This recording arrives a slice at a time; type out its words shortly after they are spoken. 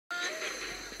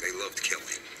loved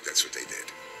killing. That's what they did.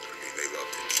 I mean, they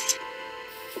loved it.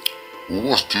 Who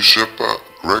was Giuseppe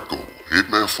Greco,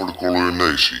 hitman for the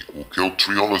Corleonesi, who killed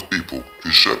 300 people?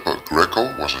 Giuseppe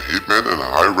Greco was a hitman and a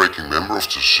high-ranking member of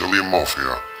the Sicilian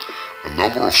Mafia. A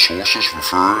number of sources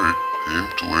refer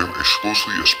to him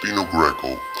exclusively as Pino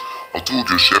Greco. Although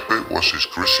Giuseppe was his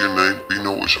Christian name,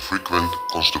 Pino is a frequent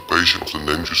constipation of the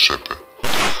name Giuseppe.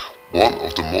 One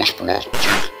of the most prolific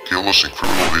killers in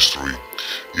criminal history.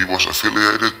 He was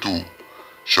affiliated to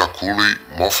Sicilian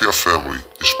Mafia family.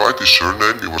 Despite his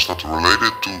surname, he was not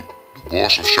related to the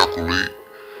boss of Sicily,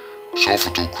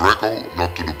 Salvatore Greco,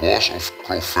 not to the boss of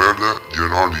Croverde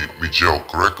Gianni Miguel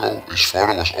Greco. His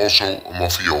father was also a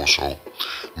mafioso,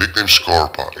 nicknamed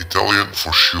Scarpa, Italian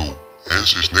for shoe,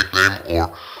 hence his nickname,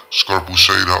 or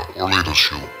Scarpuceda or Little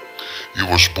Shoe. He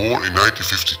was born in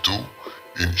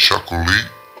 1952 in Sicily,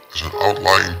 as an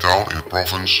outlying town in the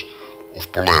province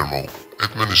of Palermo.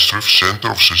 Administrative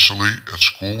center of Sicily. At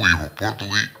school he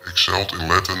reportedly excelled in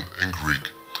Latin and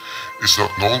Greek. It's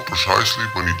not known precisely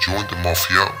when he joined the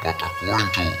Mafia, but according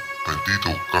to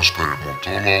Pentito Casper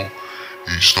Montolo,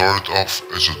 he started off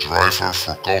as a driver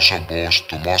for Calcio boss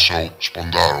Tommaso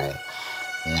Spandaro,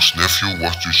 whose nephew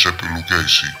was Giuseppe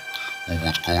Greco, who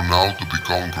would go now to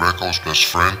become Greco's best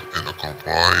friend and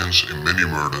accomplice in many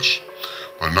murders.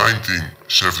 By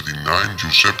 1979,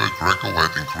 Giuseppe Greco had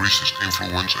increased his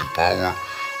influence and power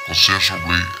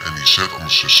considerably, and he sat on the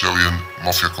Sicilian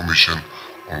Mafia Commission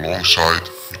alongside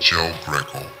Michel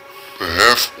Greco. The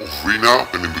half of Riina,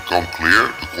 when it became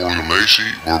clear the Corleonesi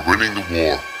were winning the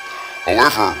war.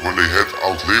 However, when they had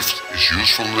outlived his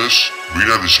usefulness,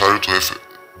 Riina decided to have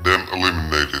them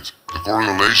eliminated. The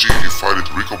Corleonesi invited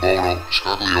Riccobono,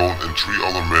 Scaglione and 3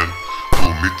 other men to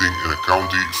a meeting in a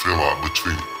county villa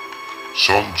between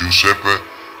San Giuseppe,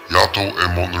 Jato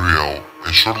and Monreale,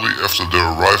 and shortly after their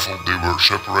arrival they were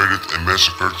separated and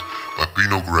massacred by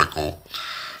Pino Greco,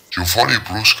 Giovanni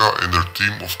Brusca and their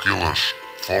team of killers.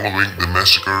 Following the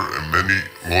massacre, and many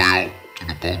loyal to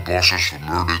the both bosses were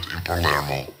murdered in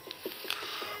Palermo.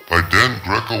 By then,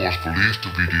 Greco was believed to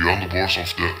be the underboss of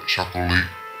the Sicilian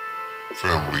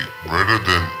family. Rather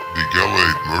than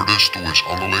delegate murders to his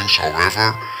underlings,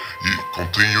 however, he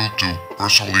continued to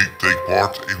personally take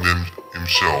part in them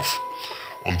himself.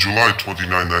 On July 29,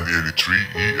 1983,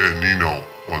 he and Nino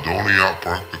Madonia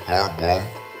parked the car bomb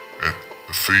at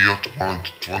a Fiat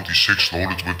 126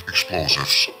 loaded with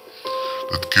explosives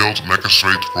that killed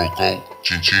magistrate Rocco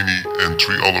Cincini and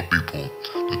 3 other people.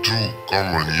 The 2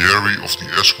 carabinieri of the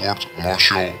escort,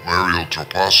 Marshal Mario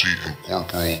Trapaci and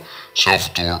Corporal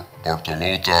Salvatore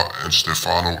Bartolotta and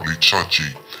Stefano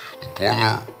Licciacci, the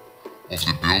porter of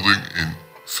the building in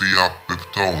Via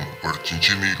Peptone where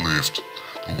Cincini lived.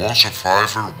 The one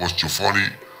survivor was Giovanni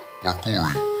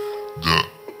Marcuri, the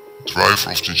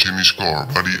driver of Cincini's car.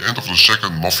 By the end of the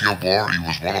second Mafia war, he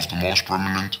was one of the most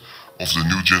prominent of the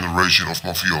new generation of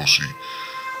mafiosi,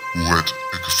 who had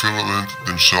equivalent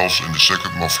themselves in the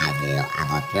second Mafia war and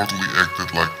reportedly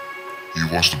acted like he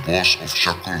was the boss of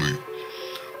Sicily,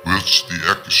 whilst the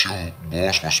actual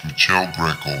boss was Michel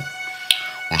Greco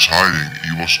was hiding.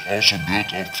 He was also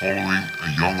built up following a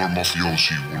younger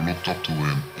mafiosi who looked up to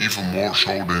him, even more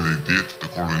so than they did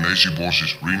the Corleonesi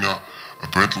bosses. Riina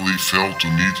apparently felt the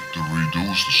need to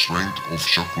reduce the strength of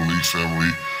Sicilian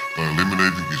family by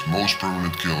eliminating its most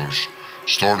prominent killers,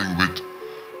 starting with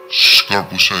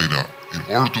Scarpuceda. In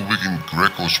order to weaken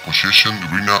Greco's position,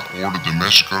 Riina ordered the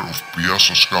massacre of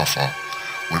Piazza Scaffa.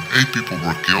 When 8 people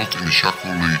were killed in the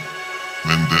Sicilian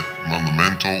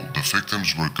Monumento, the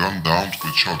victims were gunned down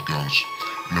with shotguns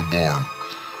in a barn.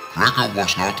 Greco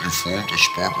was not informed as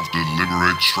part of the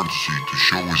deliberate strategy to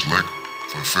show his lack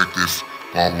of effective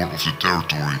power of the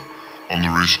territory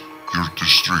under his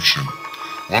jurisdiction.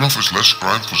 One of his last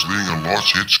crimes was leading a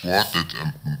large hit squad that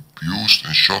abused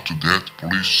and shot to death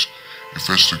police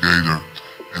investigator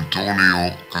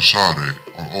Antonio Casare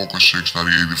on August 6,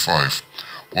 1985.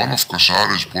 One of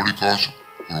Casare's bodyguards,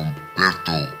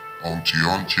 Roberto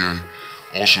Ancionte,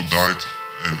 also died,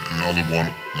 and another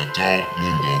one, Natal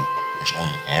Mundo, was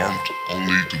unarmed,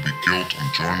 only to be killed on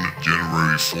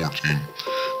January 14,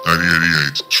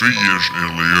 1988. 3 years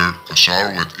earlier,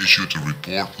 Casaro had issued a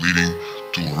report leading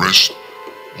to arrest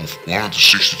of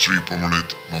 163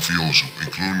 prominent mafiosi,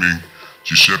 including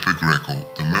Giuseppe Greco,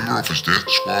 the member of his death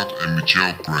squad, and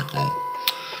Michel Greco.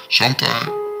 Sometime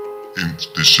in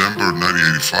December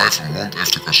 1985, a month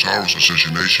after Casaro's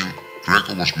assassination,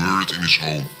 Greco was murdered in his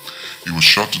home. He was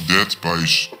shot to death by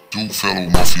his 2 fellow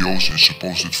mafiosi and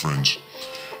supposed friends,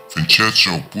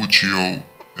 Vincenzo Puccio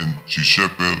and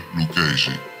Giuseppe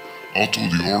Lucchesi. Although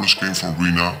the orders came from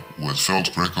Riina, who had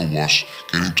felt Greco was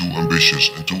getting too ambitious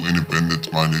and too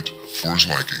independent-minded for his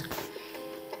liking.